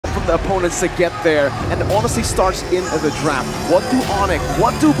from the opponents to get there, and it honestly starts in the draft. What do ONIC,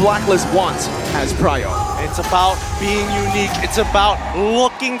 what do Blacklist want as Prio? It's about being unique. It's about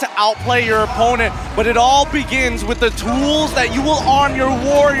looking to outplay your opponent. But it all begins with the tools that you will arm your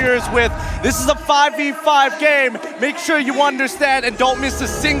warriors with. This is a 5v5 game. Make sure you understand and don't miss a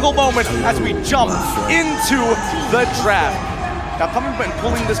single moment as we jump into the draft. Now, coming and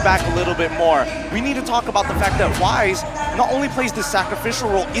pulling this back a little bit more, we need to talk about the fact that Wise not only plays this sacrificial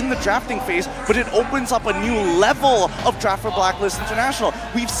role in the drafting phase, but it opens up a new level of draft for Blacklist International.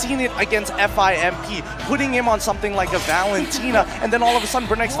 We've seen it against FIMP, putting him on something like a Valentina, and then all of a sudden,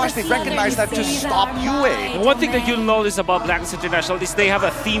 Burnex Flash, they recognize that to stop UA. One thing that you'll notice about Blacklist International is they have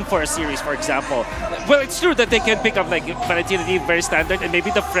a theme for a series, for example. Well, it's true that they can pick up like Valentina, very standard, and maybe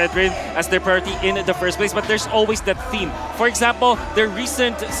the Fredrin as their priority in the first place, but there's always that theme. For example, their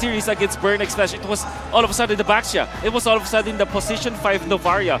recent series against Burnex Flash, it was all of a sudden the Baxia. It was all of a sudden the position 5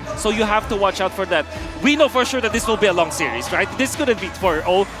 Novaria. So you have to watch out for that. We know for sure that this will be a long series, right? This couldn't be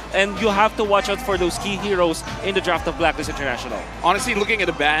 4-0, and you have to watch out for those key heroes in the draft of Blacklist International. Honestly, looking at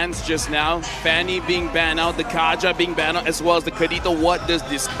the bans just now, Fanny being banned out, the Kaja being banned out, as well as the Kadito, what does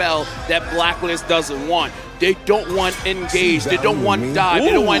this spell that Blacklist doesn't want? They don't want engage, they don't want dive, they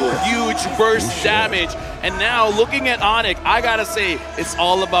don't want huge burst damage. And now, looking at ONIC, I gotta say, it's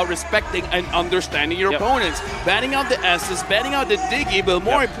all about respecting and understanding your opponents. Banning out the S's, banning out the Diggy, but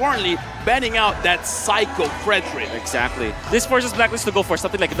more importantly, banning out that Psycho Fredrin. Exactly. This forces Blacklist to go for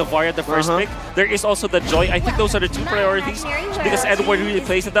something like Novaria, the first pick. There is also the Joy. I think those are the two priorities because Edward really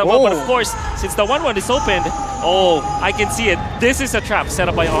plays it that well. But of course, since the 1-1 is opened, oh, I can see it. This is a trap set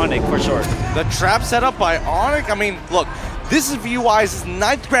up by ONIC for sure. The trap set up by ONIC? I mean, look, this is VWise's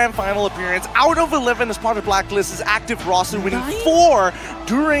 9th Grand Final appearance out of 11 as part of Blacklist's active roster, winning 4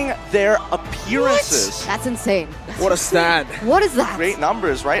 during their appearances. What? That's insane. What a stat. What is that? Great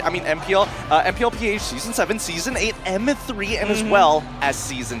numbers, right? I mean, MPLPH Season 7, Season 8, M3, and as well as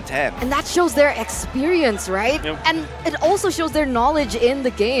Season 10. And that shows their experience, right? Yep. And it also shows their knowledge in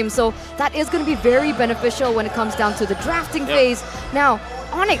the game. So that is going to be very beneficial when it comes down to the drafting phase. Now,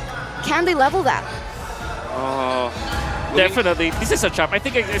 ONIC, can they level that? Definitely. This is a trap. I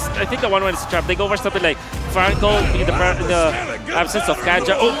think the 1-1 is a trap. They go for something like Franco in the absence of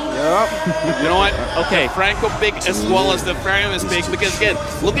Kaja. Oh! You know what? Okay. The Franco pick as well as the Farimus pick, because again,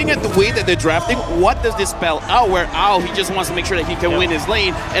 looking at the way that they're drafting, what does this spell out? Where he just wants to make sure that he can win his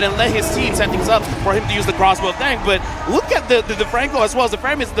lane and then let his team set things up for him to use the crossbow tank. But look at the Franco as well as the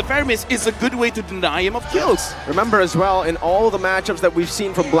Farimus. The Farimus is a good way to deny him of kills. Remember as well, in all the matchups that we've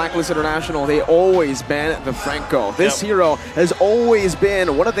seen from Blacklist International, they always ban the Franco. This hero has always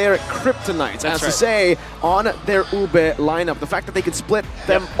been one of their kryptonites, as to say, on their Ube lineup. The fact that they can split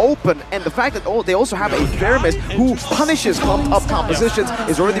them open, and the fact that they also have a Faramis who punishes up compositions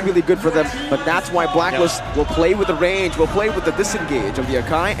is already really good for them. But that's why Blacklist will play with the range, will play with the disengage of the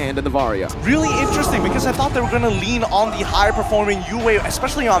Akai and the Novaria. Really interesting, because I thought they were going to lean on the high-performing UA,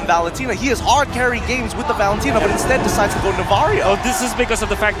 especially on Valentina. He has hard carry games with the Valentina, but instead decides to go Novaria. Oh, this is because of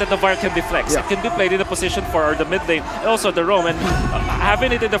the fact that Novaria can be flexed. It can be played in the position for the mid lane, and also the roam. And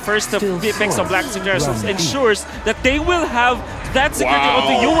having it in the first picks of Blacklist International ensures that they will have that security of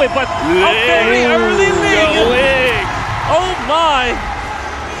the UA, but a very early link. Oh my!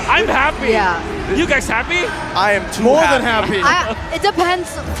 I'm happy. Yeah. You guys happy? I am too More than happy. It depends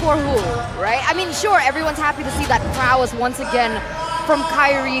for who, right? I mean, sure, everyone's happy to see that prowess once again from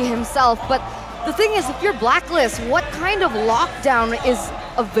Kyrie himself, but the thing is, if you're Blacklist, what kind of lockdown is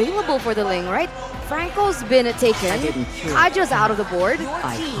available for the lane, right? Franco's been taken, Kaja's out of the board.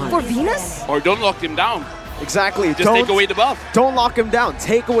 For Venus? Or don't lock him down. Exactly. Just take away the buff. Don't lock him down.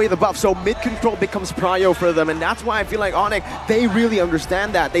 Take away the buff. So mid-control becomes prio for them, and that's why I feel like ONIC, they really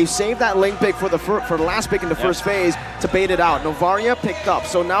understand that. They saved that lane pick for the last pick in the first phase to bait it out. Novaria picked up,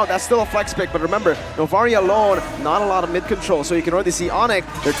 so now that's still a flex pick, but remember, Novaria alone, not a lot of mid-control, so you can already see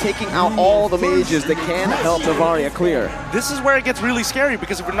ONIC, they're taking out all the mages that can help Novaria clear. This is where it gets really scary,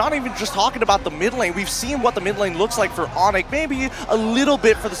 because if we're not even just talking about the mid lane, we've seen what the mid lane looks like for ONIC, maybe a little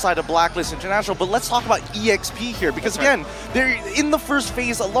bit for the side of Blacklist International, but let's talk about EXP here, because again, they're in the first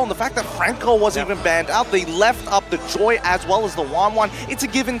phase alone. The fact that Franco wasn't even banned out, they left up the Joy as well as the Wanwan. It's a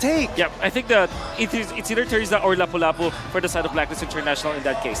give and take. Yeah, I think that it's either Teresa or Lapu-Lapu for the side of Blacklist International in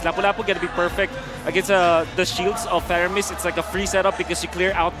that case. Lapu-Lapu gonna be perfect against the shields of Faramis. It's like a free setup because you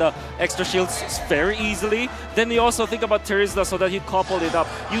clear out the extra shields very easily. Then you also think about Teresa so that you couple it up.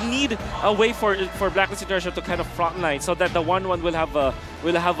 You need a way for Blacklist International to kind of frontline so that the 1-1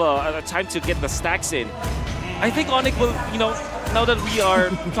 will have a time to get the stacks in. I think ONIC will, now that we are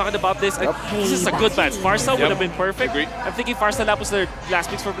talking about this, this is a good match. Farsa would have been perfect. Agreed. I'm thinking Farsa Lab was their last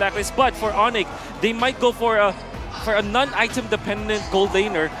picks for Blacklist, but for ONIC, they might go for a non-item dependent gold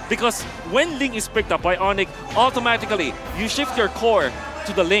laner, because when Ling is picked up by ONIC, automatically you shift your core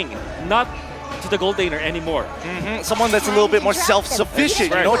to the Ling, not to the gold laner anymore. Someone that's a little bit more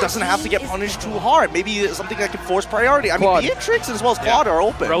self-sufficient, you know, doesn't have to get punished too hard. Maybe something that can force priority. I mean, Beatrix as well as Claude are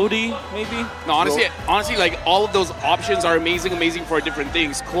open. Brody, maybe? No, honestly, like all of those options are amazing for different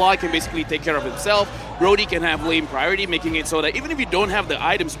things. Claude can basically take care of himself. Brody can have lane priority, making it so that even if you don't have the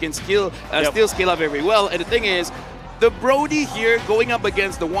items, you can still scale up very well. And the thing is, the Brody here going up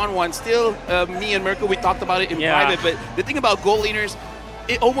against the 1-1, still, me and Mirko, we talked about it in private, but the thing about gold laners,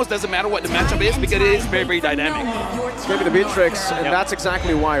 it almost doesn't matter what the matchup is because it is very dynamic. It's going to be the Beatrix, and that's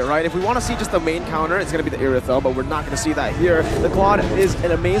exactly why, right? If we want to see just the main counter, it's going to be the Irithel, but we're not going to see that here. The Claude is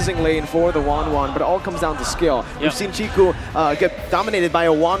an amazing lane for the 1-1, but it all comes down to skill. We've seen Chiku get dominated by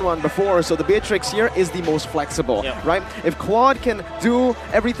a 1-1 before, so the Beatrix here is the most flexible, right? If Claude can do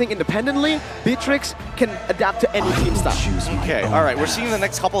everything independently, Beatrix can adapt to any team style. Okay, all right, we're seeing the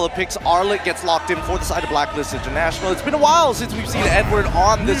next couple of picks. Arlet gets locked in for the side of Blacklist International. It's been a while since we've seen Edward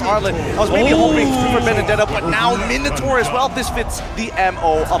on this Arlet. I was maybe hoping for Benedetta, but now Minotaur as well. This fits the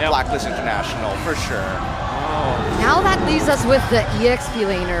MO of Blacklist International, for sure. Now that leaves us with the EXP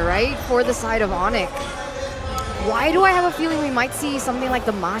laner, right? For the side of ONIC. Why do I have a feeling we might see something like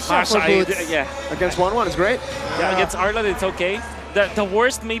the Masha for Boots? Against 1-1 is great. Yeah, against Arlet, it's okay. The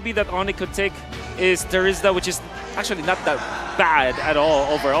worst maybe that ONIC could take is Terizda, which is actually not that bad at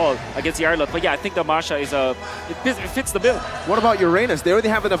all overall against Yarlot. But yeah, I think the Masha is it fits the bill. What about Uranus? They already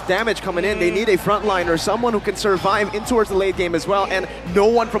have enough damage coming in. They need a frontliner, someone who can survive in towards the late game as well, and no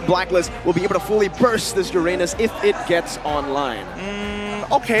one from Blacklist will be able to fully burst this Uranus if it gets online.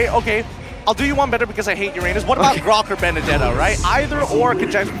 Okay. I'll do you one better because I hate Uranus. What about Grok or Benedetta, right? Either or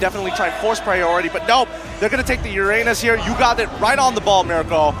could definitely try and force priority, but nope. They're going to take the Uranus here. You got it right on the ball,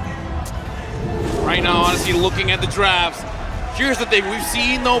 Mirko. Right now, honestly, looking at the drafts, here's the thing. We've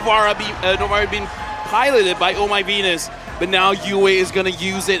seen Novara being piloted by Oh My Venus, but now UA is going to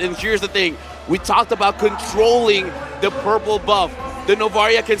use it. And here's the thing. We talked about controlling the purple buff. The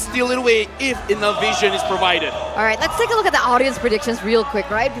Novaria can steal it away if enough vision is provided. All right, let's take a look at the audience predictions real quick,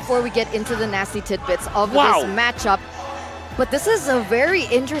 right? Before we get into the nasty tidbits of this matchup. But this is a very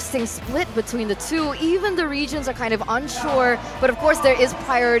interesting split between the two. Even the regions are kind of unsure, but of course there is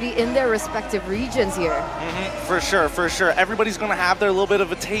priority in their respective regions here. For sure. Everybody's going to have their little bit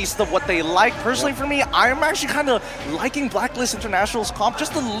of a taste of what they like. Personally, for me, I'm actually kind of liking Blacklist International's comp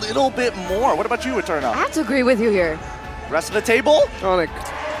just a little bit more. What about you, Eterna? I have to agree with you here. Rest of the table? ONIC.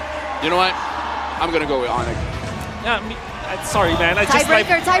 You know what? I'm going to go with ONIC. Yeah, sorry, man.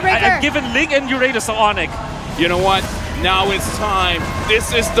 Tiebreaker. I've given Ling and Uranus to ONIC. You know what? Now it's time.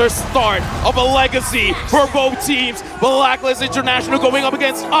 This is the start of a legacy for both teams. Blacklist International going up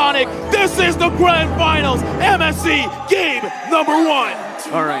against ONIC. This is the grand finals. MSC game number 1.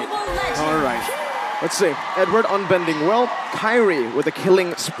 All right. Let's see. Edward unbending well. Kyrie with a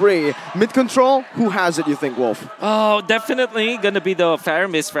killing spree. Mid-control, who has it, you think, Wolf? Oh, definitely going to be the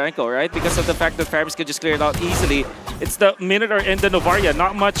Faramis Franco, right? Because of the fact that Faramis can just clear it out easily. It's the Minotaur and the Novaria.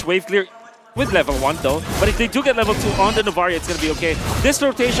 Not much wave clear with level 1 though. But if they do get level 2 on the Novaria, it's going to be okay. This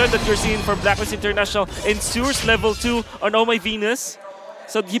rotation that you're seeing from Blacklist International ensures level 2 on Oh My Venus.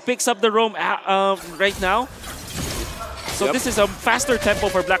 So he picks up the roam right now. So this is a faster tempo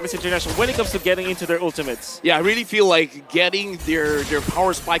for Blacklist International when it comes to getting into their ultimates. Yeah, I really feel like getting their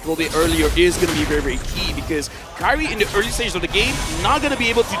power spike a little bit earlier is going to be very key, because Kyrie in the early stages of the game not going to be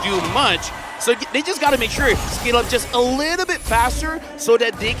able to do much. So they just got to make sure scale up just a little bit faster so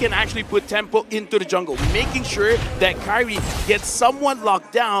that they can actually put tempo into the jungle, making sure that Kyrie gets someone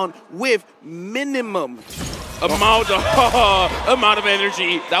locked down with minimum amount of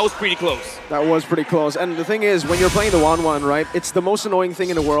energy. That was pretty close. That was pretty close. And the thing is, when you're playing the 1-1, right, it's the most annoying thing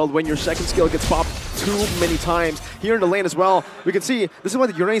in the world when your second skill gets popped too many times. Here in the lane as well, we can see this is why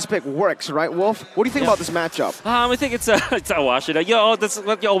the Uranus pick works, right, Wolf? What do you think about this matchup? I think it's a wash. That's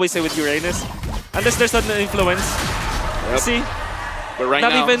what you always say with Uranus. Unless there's an influence. See? But right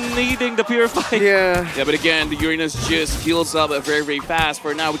Not now, even needing the Purify. Yeah, but again, the Uranus just heals up very fast.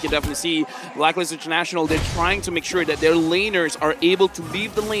 For now, we can definitely see Blacklist International, they're trying to make sure that their laners are able to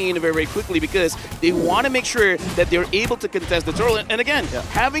leave the lane very quickly, because they want to make sure that they're able to contest the turtle. And again,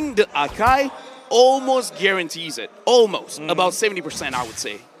 having the Akai almost guarantees it. Almost. About 70%, I would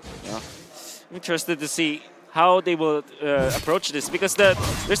say. Yeah. I'm interested to see how they will approach this, because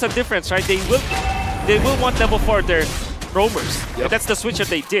there's a difference, right? They will want level 4 their roamers. That's the switch that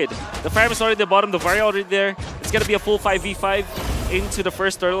they did. The Fire is already at the bottom, the Varia already there. It's It's going to be a full 5v5 into the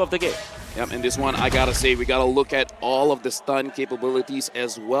first turtle of the game. Yep, and this one, I gotta say, we gotta look at all of the stun capabilities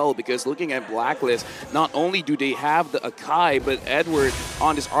as well, because looking at Blacklist, not only do they have the Akai, but Edward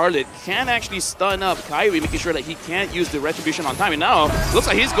on this Arlet can actually stun up Kyrie, making sure that he can't use the Retribution on time. And now, looks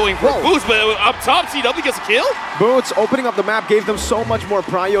like he's going for a boost, but up top, CW gets a kill? Boots opening up the map gave them so much more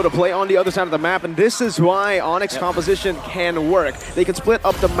prio to play on the other side of the map, and this is why ONIC composition can work. They can split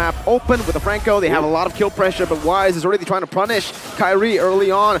up the map open with the Franco. They have a lot of kill pressure, but Wise is already trying to punish Kyrie early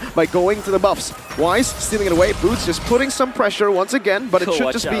on by going to the buffs. Wise stealing it away. Boots just putting some pressure once again, but it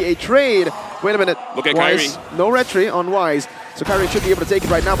should just be a trade. Wait a minute. Look at Wise, Kyrie. no retry on Wise. So Kyrie should be able to take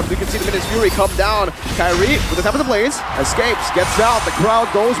it right now, but we can see the Minions Fury come down. Kyrie, with the top of the blaze, escapes, gets out. The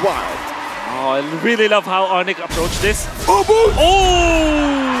crowd goes wild. Oh, I really love how ONIC approached this. Oh, Boots!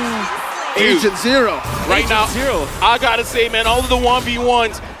 Oh! Agent Zero. Right now, Zero. I gotta say, man, all of the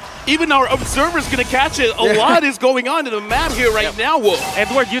 1v1s, even our observer's gonna catch it. A lot is going on in the map here right now, Wolf.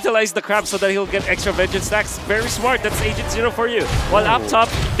 Edward utilized the crab so that he'll get extra vengeance stacks. Very smart. That's Agent Zero for you. While up top,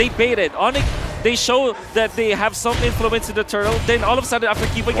 they baited. ONIC, they show that they have some influence in the turtle. Then all of a sudden, after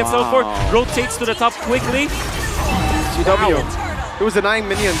Kiba gets level 4, rotates to the top quickly. GW. It was denying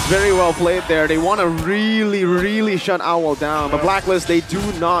minions. Very well played there. They want to really, really shut Owl down. But Blacklist, they do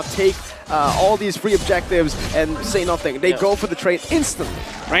not take all these free objectives and say nothing. They go for the trade instantly.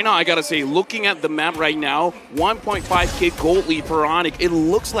 Right now, I gotta say, looking at the map right now, 1.5k gold lead for ONIC. It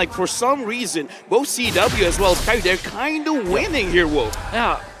looks like for some reason, both CW as well as Kyrie, they're kind of winning here, Wolf.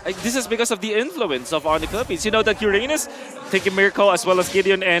 Yeah, this is because of the influence of ONIC Philippines. You know that Uranus, taking Mirko as well as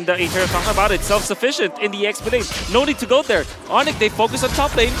Gideon and Aether talking about it, self-sufficient in the XP lane. No need to go there. ONIC, they focus on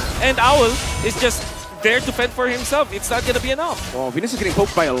top lane, and Owl is just there to fend for himself. It's not going to be enough. Well, Venus is getting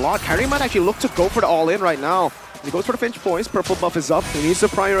poked by a lot. Kyrie might actually look to go for the all-in right now. He goes for the Finch points. Purple buff is up. He needs to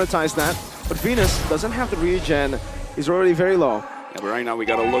prioritize that. But Venus doesn't have the regen. He's already very low. Yeah, but right now we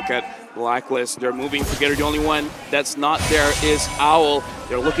gotta look at Blacklist. They're moving together. The only one that's not there is Owl.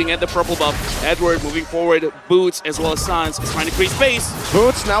 They're looking at the purple buff. Edward moving forward. Boots as well as Sans is trying to create space.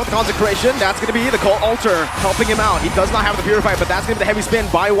 Boots now with the Consecration. That's going to be the Cult Altar helping him out. He does not have the Purify, but that's going to be the heavy spin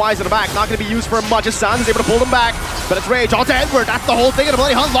by Wise in the back. Not going to be used for much as Sans is able to pull him back. But it's Rage onto Edward. That's the whole thing. And the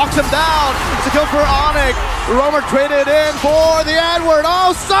Bloody Hunt locks him down. It's a kill for ONIC. Romer traded in for the Edward.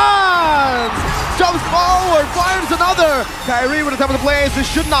 Oh, Sans! Jumps forward, fires another. Kyrie with the top of the blaze. This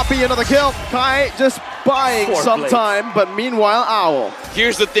should not be another kill. Kai just buying some time, but meanwhile, Owl.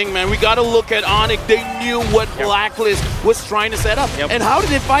 Here's the thing, man. We got to look at ONIC. They knew what Blacklist was trying to set up. And how did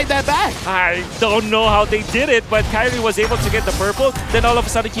they fight that back? I don't know how they did it, but Kyrie was able to get the purple. Then all of a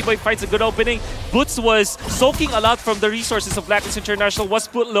sudden, Kiboy finds a good opening. Boots was soaking a lot from the resources of Blacklist International, was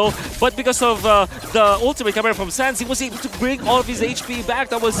put low, but because of the ultimate coming from Sans, he was able to bring all of his HP back.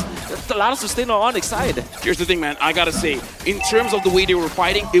 That was a lot of sustain on ONIC's side. Here's the thing, man. I got to say, in terms of the way they were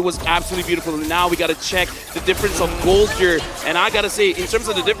fighting, it was absolutely beautiful. And now we got to check the difference of gold here. And I got to say, in terms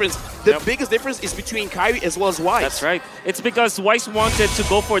of the difference, the biggest difference is between Kyrie as well as Wise. That's right. It's because Wise wanted to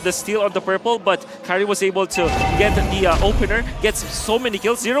go for the steal on the purple, but Kyrie was able to get the opener, gets so many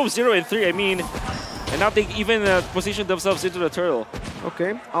kills, 0, 0, and 3. I mean, and now they even position themselves into the turtle.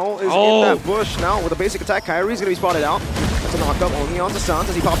 Okay, Owl is in that bush now with a basic attack. Kyrie's going to be spotted out. That's a knockup only on to Sans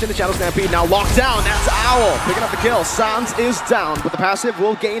as he pops into Shadow Stampede. Now locked down. That's Owl picking up the kill. Sans is down, but the passive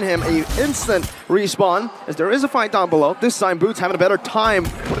will gain him an instant respawn as there is a fight down below. This time, Boots having a better time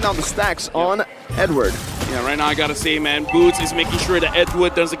putting down the stacks on Edward. Yeah, right now I gotta say, man, Boots is making sure that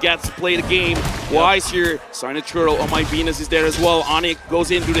Edward doesn't get to play the game. Wise here, starting to turtle. Oh, my Venus is there as well. ONIC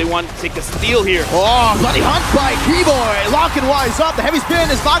goes in. Do they want to take a steal here? Oh, bloody hunt by Keyboy. Locking Wise up. The heavy spin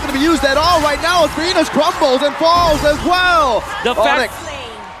is not going to be used at all right now as Venus crumbles and falls as well.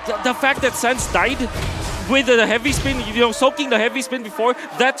 The fact that Sans died with the heavy spin, you know, soaking the heavy spin before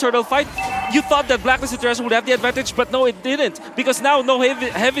that turtle fight, you thought that Blacklist International would have the advantage, but no, it didn't. Because now, no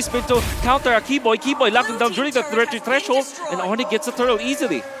heavy spin to counter a Keyboy. Keyboy locking down during the threshold, and ONIC gets the turtle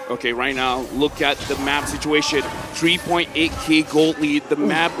easily. Okay, right now, look at the map situation. 3.8k gold lead. The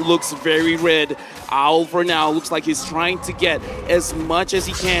map looks very red. Owl, for now, looks like he's trying to get as much as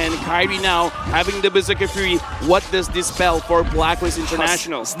he can. Kyrie now having the Berserker Fury. What does this spell for Blacklist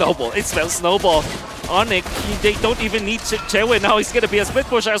International? Snowball. It spells snowball. ONIC, they don't even need Chewe. Now he's going to be a split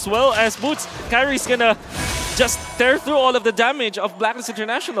push as well as Boots. Kyrie's going to just tear through all of the damage of Blacklist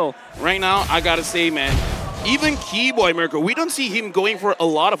International. Right now, I got to say, man, even Keyboy Mirko, we don't see him going for a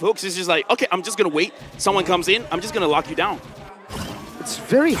lot of hooks. It's just like, okay, I'm just going to wait. Someone comes in, I'm just going to lock you down. it's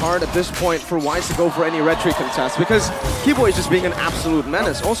very hard at this point for Wise to go for any retreat contest because Keyboy is just being an absolute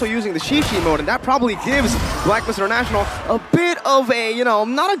menace. Also using the Shishi mode, and that probably gives Blacklist International a bit of a, you know,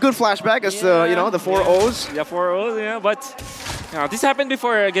 not a good flashback as you know, the 4 O's. Yeah, 4 O's, yeah, but this happened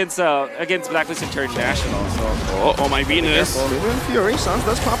before against Blacklist International, so... Oh my goodness. Fury, Suns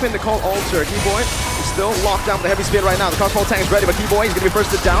does pop in to call Alter. Keyboy is still locked down with the heavy spin right now. The crossbow tank is ready, but Keyboy is going to be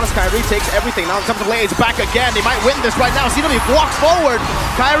first to down as Kyrie takes everything. Now it comes to Blaze back again. They might win this right now. CW walks forward.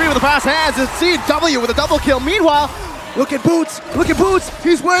 Kyrie with the fast hands. It's CW with a double kill. Meanwhile, look at Boots. Look at Boots.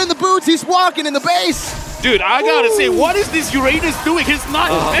 He's wearing the boots. He's walking in the base. Dude, I gotta say, what is this Uranus doing? He's not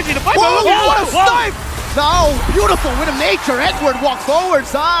actually the fight. Oh, what a snipe! No, beautiful win of nature. Edward walks forward.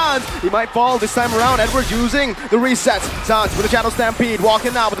 Sans, he might fall this time around. Edward using the resets. Sans with the Shadow Stampede,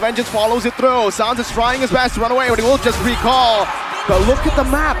 walking now, but the Vengeance follows it through. Sans is trying his best to run away, but he will just recall. But look at the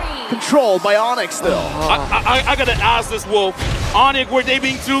map, controlled by ONIC still. I gotta ask this, Wolf. ONIC, were they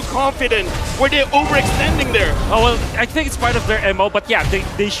being too confident? Were they overextending there? Oh, well, I think it's part of their MO, but yeah,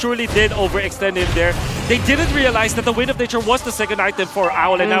 they surely did overextend in there. They didn't realize that the Wind of Nature was the second item for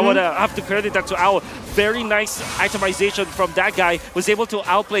Owl, and I would have to credit that to Owl. Very nice itemization from that guy, was able to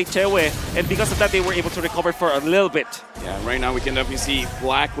outplay Chewe, and because of that, they were able to recover for a little bit. Yeah, right now we can definitely see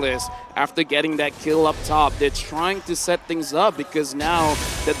Blacklist, after getting that kill up top, they're trying to set things up because now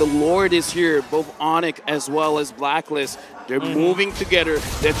that the Lord is here, both ONIC as well as Blacklist, they're moving together.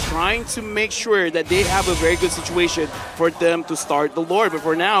 They're trying to make sure that they have a very good situation for them to start the Lord. But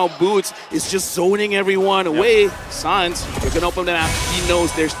for now, Boots is just zoning everyone away. Sans, you're gonna open the map. He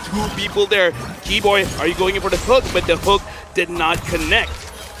knows there's 2 people there. Keyboy, are you going in for the hook? But the hook did not connect.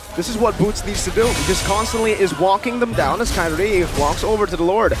 This is what Boots needs to do. He just constantly is walking them down as Kyrie walks over to the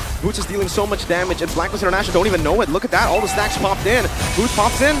Lord. Boots is dealing so much damage, and Blacklist International don't even know it. Look at that, all the stacks popped in. Boots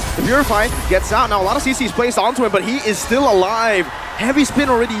pops in, the Purify gets out. Now a lot of CC is placed onto him, but he is still alive. Heavy spin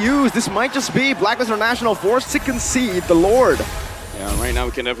already used. This might just be Blacklist International forced to concede the Lord. Yeah, right now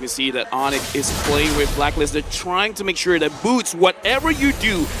we can definitely see that ONIC is playing with Blacklist. They're trying to make sure that Boots, whatever you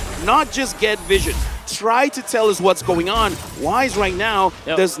do, not just get vision. Try to tell us what's going on. Wise right now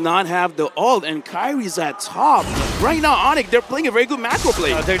does not have the ult, and Kyrie's at top. Right now, ONIC, they're playing a very good macro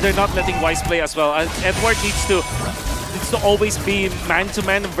play. They're not letting Wise play as well. Edward needs to always be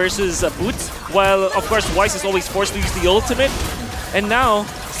man-to-man versus Boots, while, of course, Wise is always forced to use the ultimate. And now,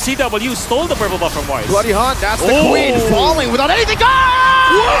 CW stole the purple buff from Wise. Bloody Hunt, that's the Queen falling without anything.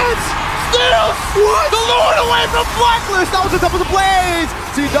 What? Still, the Lord away from Blacklist. That was the top of the Blaze.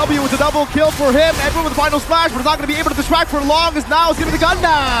 CW with a double kill for him. Edward with the final splash, but it's not going to be able to distract for long as now it's giving the gun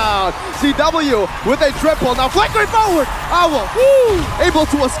down. CW with a triple. Now flickering forward. Owl able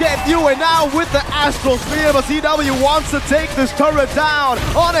to escape you, and now with the Astral Sphere, but CW wants to take this turret down.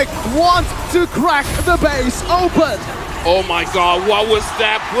 ONIC wants to crack the base open. Oh my god, what was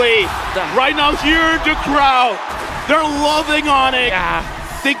that play? Right now, hear the crowd. They're loving ONIC. Yeah.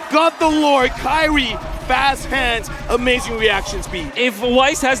 They got the Lord. Kyrie, fast hands, amazing reaction speed. If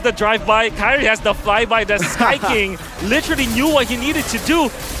Wise has the drive-by, Kyrie has the fly-by. The Sky King literally knew what he needed to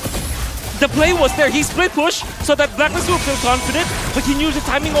do. The play was there. He split push so that Blacklist will feel confident, but he knew the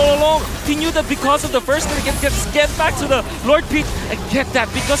timing all along. He knew that because of the first thing, he can get back to the Lord Pete and get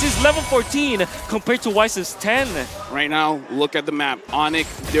that because he's level 14 compared to Wise's 10. Right now, look at the map. ONIC,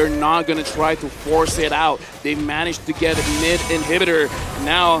 they're not going to try to force it out. They managed to get a mid-inhibitor.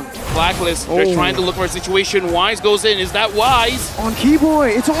 Now, Blacklist, they're trying to look for a situation. Wise goes in. Is that Wise? On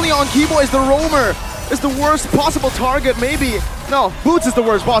Keyboy. It's only on Keyboy. It's the roamer. It's the worst possible target, maybe. No, Boots is the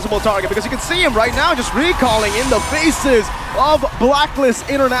worst possible target because you can see him right now just recalling in the faces of Blacklist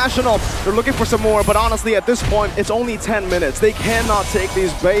International. They're looking for some more, but honestly, at this point, it's only 10 minutes. They cannot take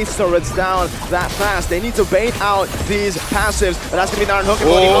these base turrets down that fast. They need to bait out these passives, and that's going to be Iron Hook.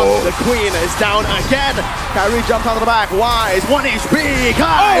 And the Queen is down again. Kyrie jumps onto the back. Wise, 1 HP.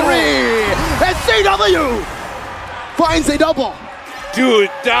 Kyrie! And CW finds a double.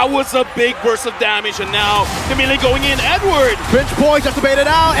 Dude, that was a big burst of damage, and now the melee going in. Edward! Pinch point just to bait it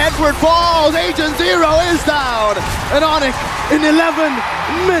out. Edward falls. Agent Zero is down. And ONIC in 11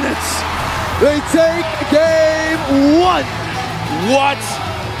 minutes, they take game 1. What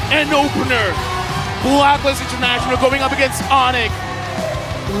an opener. Blacklist International going up against ONIC.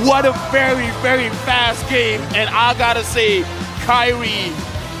 What a very, very fast game. And I gotta say, Kyrie,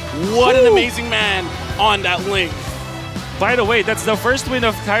 what an amazing man on that link. By the way, that's the first win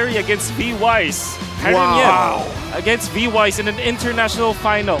of Kyrie against V-Wise. Against V-Wise in an international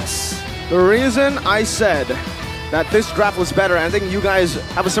finals. The reason I said that this draft was better, and I think you guys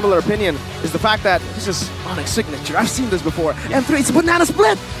have a similar opinion, is the fact that this is ONIC signature. I've seen this before. M3, it's a banana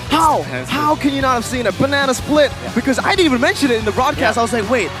split! How? How can you not have seen a banana split? Because I didn't even mention it in the broadcast. I was like,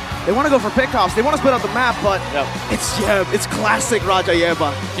 wait, they want to go for pickoffs. They want to split out the map, but it's classic Raja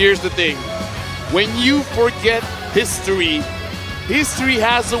Yeba. Here's the thing. When you forget history, history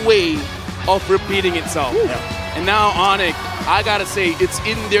has a way of repeating itself. And now ONIC, I gotta say, it's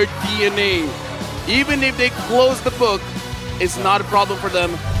in their DNA. Even if they close the book, it's not a problem for them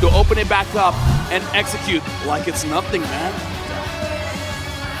to open it back up and execute like it's nothing, man.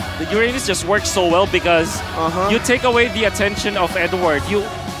 The Uranus just works so well because you take away the attention of Edward. You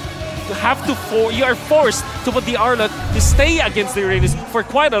are forced to put the Arlott to stay against the Uranus for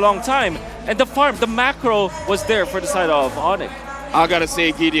quite a long time. And the farm, the macro was there for the side of ONIC. I gotta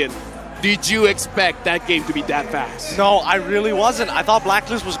say, Gideon, did you expect that game to be that fast? No, I really wasn't. I thought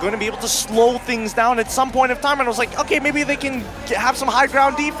Blacklist was going to be able to slow things down at some point of time, and I was like, okay, maybe they can have some high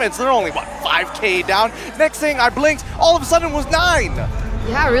ground defense. They're only, what, 5K down? Next thing, I blinked, all of a sudden it was 9.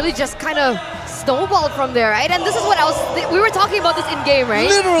 Yeah, really just kind of snowballed from there, right? And this is what we were talking about this in-game, right?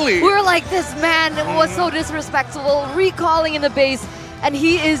 Literally. We were like, this man was so disrespectful, recalling in the base, and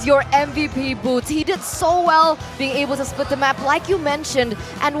he is your MVP, Boots. He did so well being able to split the map, like you mentioned,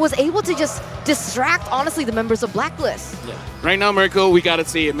 and was able to just distract, honestly, the members of Blacklist. Yeah. Right now, Mirko, we gotta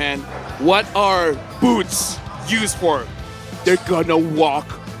say it, man. What are Boots used for? They're gonna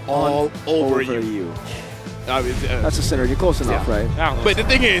walk all over you. That's a synergy, close enough, right? But the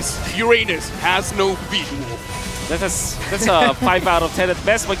thing is, Uranus has no feet. That's a 5 out of 10 at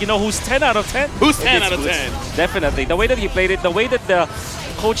best, but you know who's 10 out of 10? Who's 10 out of 10? Definitely. The way that he played it, the way that the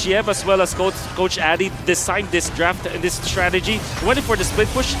Coach Yeb as well as Coach Addy designed this draft and this strategy, went for the split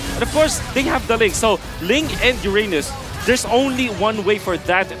push, and of course, they have the Ling. So, Ling and Uranus, there's only one way for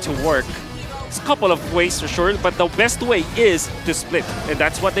that to work. It's a couple of ways for sure, but the best way is to split, and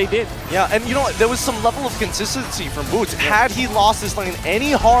that's what they did. Yeah, and you know what, there was some level of consistency from Boots. Had he lost this lane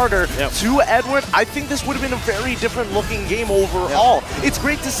any harder to Edward, I think this would have been a very different looking game overall. It's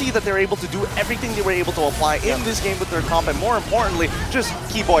great to see that they're able to do everything they were able to apply in this game with their comp, and more importantly, just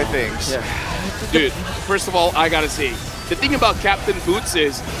key boy things. Dude, first of all, I gotta say, the thing about Captain Boots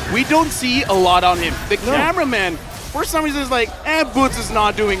is we don't see a lot on him. The cameraman, for some reason, is like, Boots is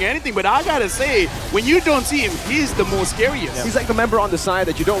not doing anything. But I gotta say, when you don't see him, he's the most scariest. He's like the member on the side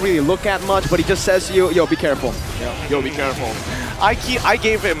that you don't really look at much, but he just says to you, yo, be careful. Yo, be careful. I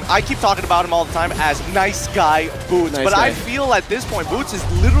keep talking about him all the time as nice guy Boots, but I feel at this point, Boots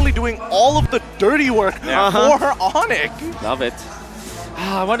is literally doing all of the dirty work for ONIC. Love it.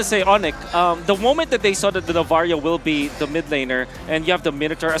 I want to say ONIC, the moment that they saw that the Navaria will be the mid laner, and you have the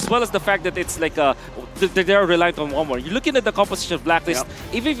Minotaur, as well as the fact that it's like they're reliant on one more. You're looking at the composition of Blacklist,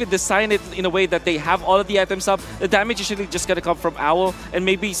 even if you design it in a way that they have all of the items up, the damage usually just going to come from Owl and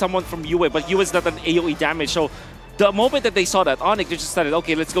maybe someone from UA, but UA is not an AoE damage. So the moment that they saw that, ONIC, they just started,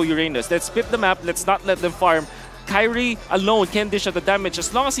 okay, let's go Uranus. Let's split the map. Let's not let them farm. Kyrie alone can dish out the damage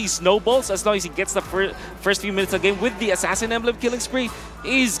as long as he snowballs, as long as he gets the first few minutes of the game with the Assassin Emblem killing spree,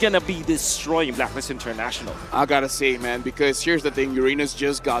 he's gonna be destroying Blacklist International. I gotta say, man, because here's the thing, Uranus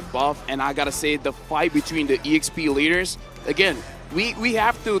just got buffed, and I gotta say, the fight between the EXP leaders, again, we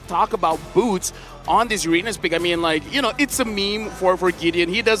have to talk about Boots on this Uranus pick. I mean, like, you know, it's a meme for Gideon.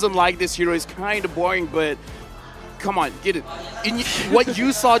 He doesn't like this hero, it's kind of boring, but come on, get it. What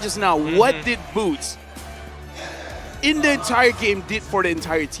you saw just now, what did Boots in the entire game did for the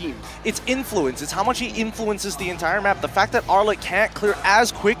entire team? It's influence. It's how much he influences the entire map. The fact that Arlott can't clear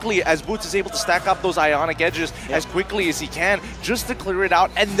as quickly as Boots is able to stack up those ionic edges as quickly as he can just to clear it out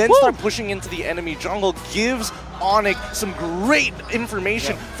and then start pushing into the enemy jungle gives ONIC some great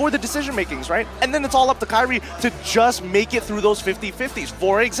information for the decision makings, right? And then it's all up to Kyrie to just make it through those 50-50s.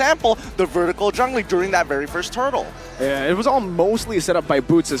 For example, the vertical jungling during that very first turtle. Yeah, it was all mostly set up by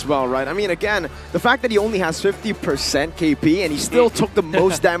Boots as well, right? I mean, again, the fact that he only has 50% KP and he still took the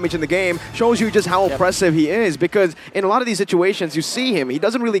most damage in the game shows you just how oppressive he is, because in a lot of these situations, you see him, he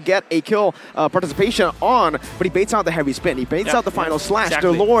doesn't really get a kill participation on, but he baits out the heavy spin. He baits out the final slash.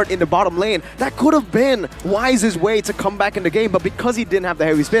 The Lord in the bottom lane. That could have been Wise's way to come back in the game, but because he didn't have the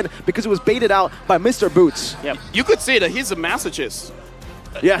heavy spin, because it was baited out by Mr. Boots. You could say that he's a masochist.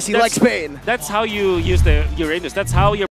 Yes, he likes pain. That's how you use the Uranus. That's how you're